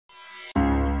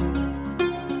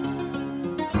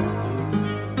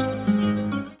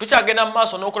tukyagenda mu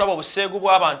maaso n'okulaba obuseegu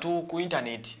bw'abantu ku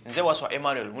internet. Nze waswa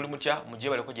Emmanuel muli mutya mujje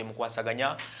baleko gye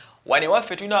mukwasaganya. Wane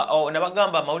waffe tulina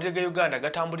nabagamba amawulire ga Uganda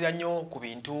gatambulira nnyo ku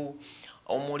bintu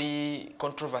omuli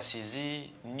controversies,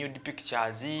 nude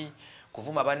pictures,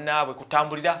 kuvuma bannaabwe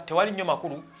kutambulira tewali nnyo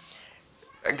makulu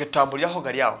getambuliraho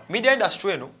gali awo. Media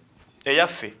industry eno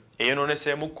eyaffe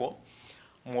eyononeseemuko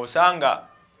mwosanga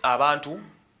abantu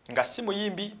nga si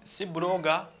muyimbi si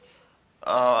blogger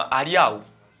ali awo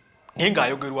naye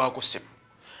ng'ayogerwako ssebo.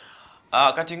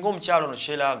 Kati ng'omukyalo ono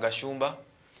Sheilah Gashumba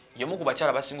y'omu ku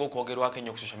bakyala basinga okwogerwako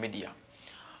ennyo ku social media.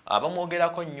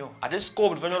 Bamwogerako nnyo ate siko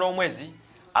oluvannyuma lw'omwezi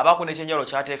abaako n'ekyenjalo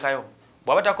kyateekayo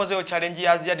bw'aba takozeewo challenge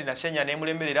ya Ziyadi na Senya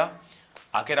n'emulemberera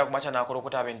akeera ku makya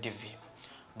n'akolokota ab'NTV.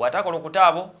 Bw'atakolokota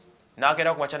abo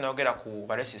n'akeera ku makya n'ayogera ku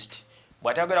baracist.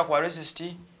 Bw'atayogera ku baracist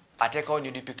ateekawo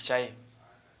nude picture ye.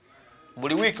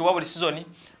 Buli week oba buli season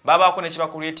babaako ne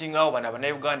kibakuleetingawo bana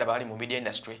Uganda bali mu media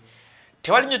industry.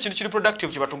 Tewali nnyo kintu kiri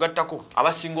productive kibatugattako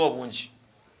abasinga obungi.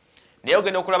 Naye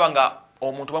ogenda okulaba nga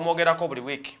omuntu bamwogerako buli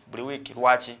week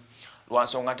lwaki?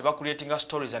 Lwansonga nti bakuleetinga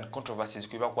stories and controversies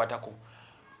ku bibakwatako.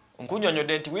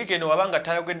 Nkunnyonnyodde nti week eno wabanga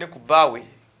tayogedde ku bbaawe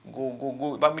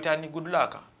bamuyitani good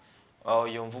luck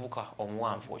oyo nvubuka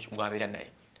omuwanvu oyo gw'abeera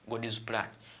naye God's plan.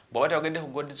 Bw'aba tayogedde ku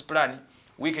God's plan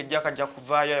week ejja kajja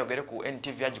kuvaayo ayogere ku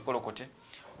NTV agikolokote.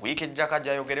 Week ejja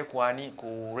kajja ayogere ku ani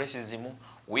ku racism.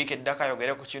 Week eddaka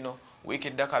ayogere ku kino. Week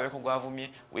eddaka abeeko gwavumye.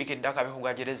 Week eddaka abeeko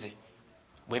gwajereze.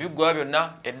 Bwe biggwa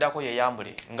byonna eddako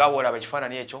yeyambule nga bw'olaba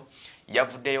ekifaananyi ekyo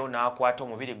yavuddeyo n'akwata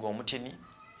omubiri gw'omutini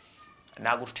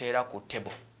n'aguteera ku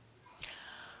table.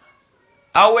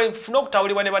 Awe nfuna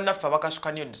okutawulibwa ne bannaffe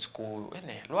abakasuka nudes ku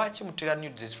lwaki mutera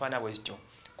nudes ezifaanana bwe zityo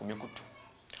ku mikutu.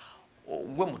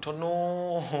 Gwe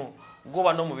mutono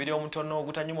goba n'omubiri omutono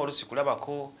ogutanyuma olusi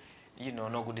kulabako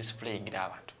n'ogudisplayingira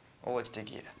abantu oba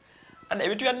kitegeera.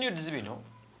 Ebintu bya nudes bino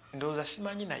ndowooza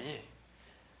simanyi naye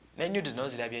ne nudes nazo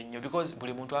zirabye nnyo because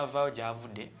buli muntu avaayo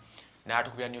gy'avudde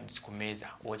n'atukubira nudes ku mmeeza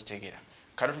oba kitegeera.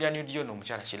 Kano tulya nude yo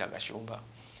n'omukyala Sheilah Gashumba.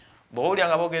 Bw'owulira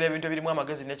nga boogera ebintu ebirimu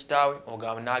amagezi n'ekitaawe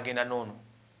ogamba n'agenda n'ono.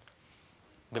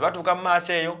 Bwe batuuka mu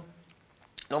maaso eyo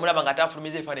n'omulaba nga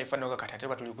atafulumiza ebifaananyi kati ate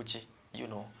batuli ku ki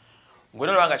gwe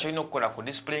n'olaba nga kyolina okukola ku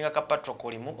display nga kapatro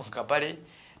kolimu kapale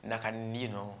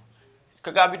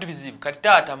kaga bintu bizibu kati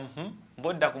taata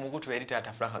bodda ku mukutu eri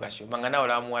taata Frank Gashumba nga nawe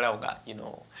olamuwalawo nga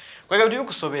kwega bintu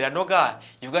bikusobera noga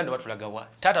Uganda batulagawa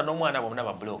taata n'omwana bwomuna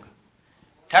ba blogger.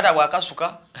 Taata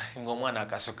bw'akasuka ng'omwana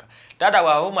akasuka. Taata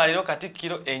bw'avuma leero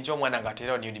katikkiro enkya omwana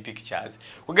ng'ateerawo nude pictures.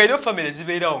 Kugaira family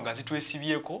zibeerawo nga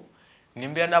zitwesibyeko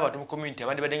nimbeera n'abantu mu community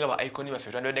abandi badde nga ba icon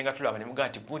baffe twandibadde nga tulaba ne mugaa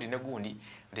nti gundi ne gundi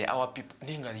they our people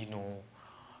nenga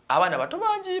abaana bato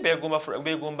bangi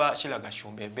beegomba Sheilah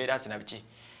Gashumba embeera zina biki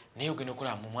naye ogenda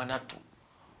okulaba mu mwana attu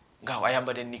nga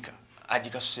ayambadde nika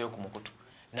agikasuseyo ku mukutu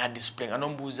na display nga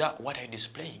n'omubuuza what are you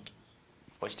displaying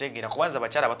okitegeera kubanza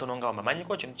bakyala batono nga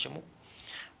bamanyiko kintu kimu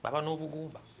baba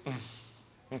n'obugumba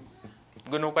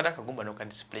gwe n'okwata akagumba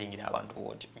n'okadisplayingira abantu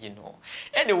woti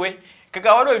anyway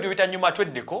kaga waliwo ebintu bitanyuma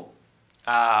tweddeko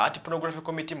ati pornography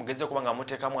committee mugeze okuba nga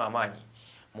muteekamu amaanyi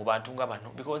mu bantu nga bano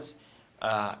because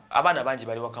abaana bangi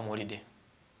bali waka mulide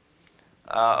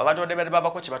abantu badde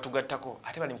babako kye batugattako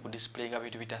ate bali mu kudisplayinga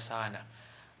bintu bitasaana.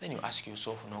 Then you ask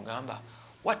yourself n'ogamba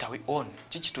what are we on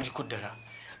kiki tuliko ddala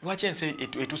lwaki ensi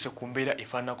etuuse ku mbeera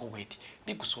efaananako bweti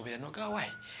bikusoobera n'ogamba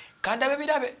wayi kandabe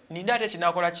birabe ninda ate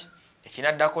kinaakola ki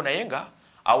ekinaddako naye nga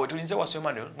awo tulinze waswa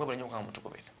Emmanuel mwebale nnyo nga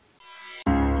mutukubira.